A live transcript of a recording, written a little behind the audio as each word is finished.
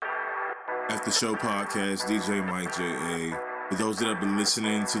After Show Podcast, DJ Mike J.A. For those that have been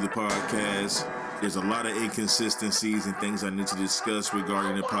listening to the podcast, there's a lot of inconsistencies and things I need to discuss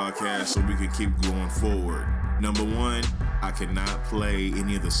regarding the podcast so we can keep going forward. Number one, I cannot play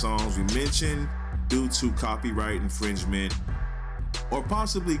any of the songs we mentioned due to copyright infringement or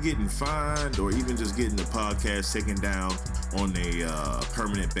possibly getting fined or even just getting the podcast taken down on a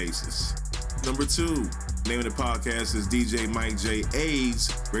permanent basis. Number two, name of the podcast is DJ Mike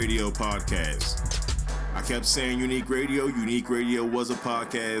J.A.'s Radio Podcast. I kept saying Unique Radio. Unique Radio was a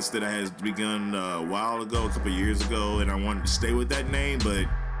podcast that I had begun a while ago, a couple years ago, and I wanted to stay with that name, but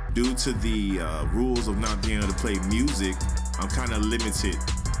due to the rules of not being able to play music, I'm kind of limited.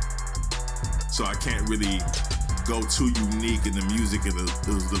 So I can't really go too unique in the music and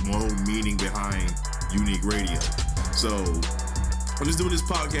the whole meaning behind Unique Radio. So I'm just doing this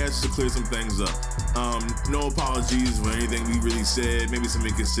podcast to clear some things up. No apologies for anything we really said, maybe some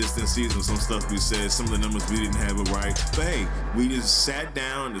inconsistencies or some stuff we said, some of the numbers we didn't have it right. But hey, we just sat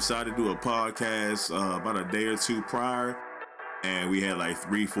down and decided to do a podcast about a day or two prior, and we had like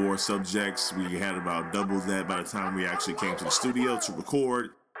 3-4 subjects. We had about double that by the time we actually came to the studio to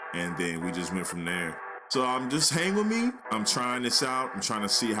record, and then we just went from there. So just hang with me. I'm trying this out. I'm trying to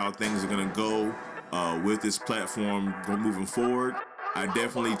see how things are gonna go with this platform moving forward. I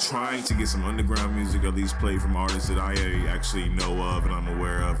definitely trying to get some underground music at least played from artists that I actually know of and I'm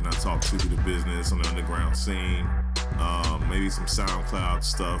aware of and I talk to through the business on the underground scene. Maybe some SoundCloud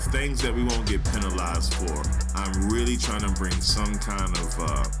stuff, things that we won't get penalized for. I'm really trying to bring some kind of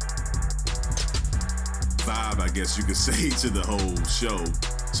vibe, I guess you could say, to the whole show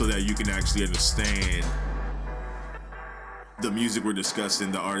so that you can actually understand the music we're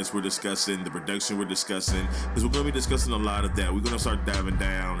discussing, the artists we're discussing, the production we're discussing, because we're going to be discussing a lot of that. We're going to start diving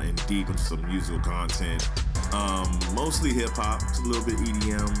down and deep into some musical content, mostly hip-hop, a little bit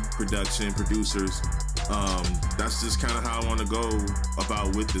EDM, production, producers. That's just kind of how I want to go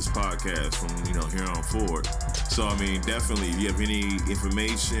about with this podcast from, here on forward. So, definitely, if you have any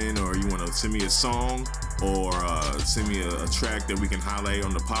information or you want to send me a song or send me a track that we can highlight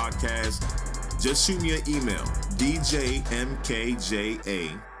on the podcast, just shoot me an email,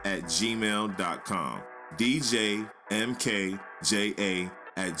 djmkja@gmail.com.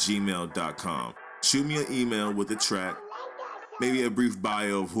 djmkja@gmail.com. Shoot me an email with a track, maybe a brief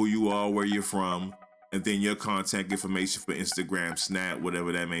bio of who you are, where you're from, and then your contact information for Instagram, Snap,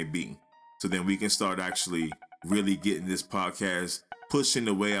 whatever that may be. So then we can start actually really getting this podcast pushing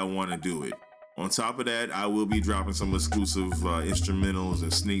the way I want to do it. On top of that, I will be dropping some exclusive instrumentals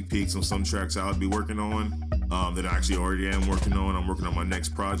and sneak peeks on some tracks I'll be working on that I actually already am working on. I'm working on my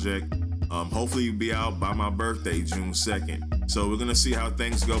next project. Hopefully it'll be out by my birthday, June 2nd. So we're going to see how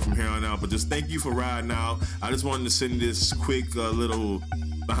things go from here on out. But just thank you for riding out. I just wanted to send this quick little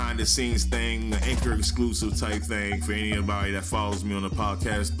behind the scenes thing, Anchor exclusive type thing for anybody that follows me on the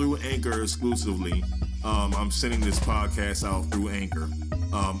podcast through Anchor exclusively. I'm sending this podcast out through Anchor,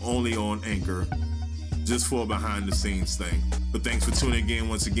 only on Anchor, just for a behind the scenes thing. But thanks for tuning in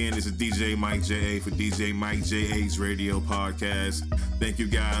once again. This is DJ Mike J.A. for DJ Mike J.A.'s Radio Podcast. Thank you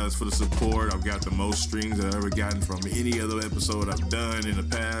guys for the support. I've got the most streams I've ever gotten from any other episode I've done in the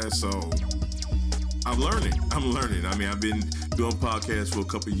past, so I'm learning. I've been doing podcasts for a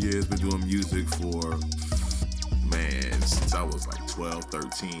couple years, been doing music for, since I was like 12,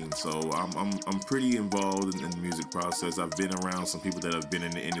 13. So I'm pretty involved in the music process. I've been around some people that have been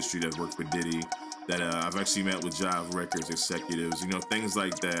in the industry that worked for Diddy, that I've actually met with Jive Records executives, things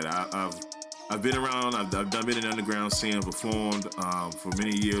like that. I've been around, I've been in the underground scene, performed for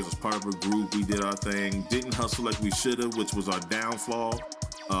many years as part of a group. We did our thing, didn't hustle like we should have, which was our downfall.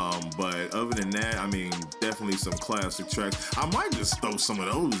 But other than that, definitely some classic tracks. I might just throw some of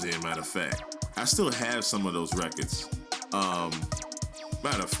those in, matter of fact. I still have some of those records.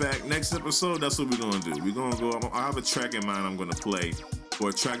 Matter of fact, next episode, that's what we're going to do. We're going to go, I have a track in mind I'm going to play, or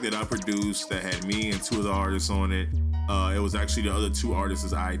a track that I produced that had me and two of the artists on it. It was actually the other two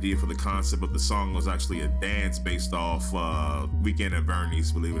artists' idea for the concept of the song. Was actually a dance based off Weekend at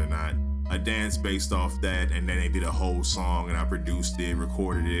Bernie's, believe it or not. A dance based off that, and then they did a whole song, and I produced it,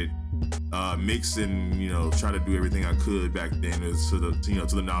 recorded it, mixed and try to do everything I could back then to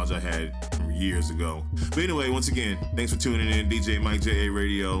the knowledge I had from years ago. But anyway, once again, thanks for tuning in. DJ Mike J.A.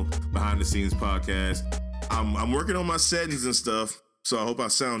 Radio Behind the Scenes Podcast. I'm working on my settings and stuff, so I hope I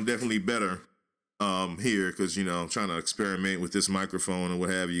sound definitely better here, because I'm trying to experiment with this microphone and what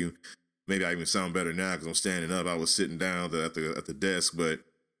have you. Maybe I even sound better now because I'm standing up. I was sitting down at the desk, but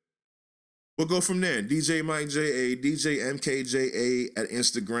we'll go from there. DJ Mike J.A., DJ MKJA at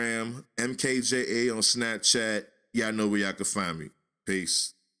Instagram, MKJA on Snapchat. Y'all know where y'all can find me.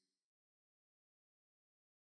 Peace.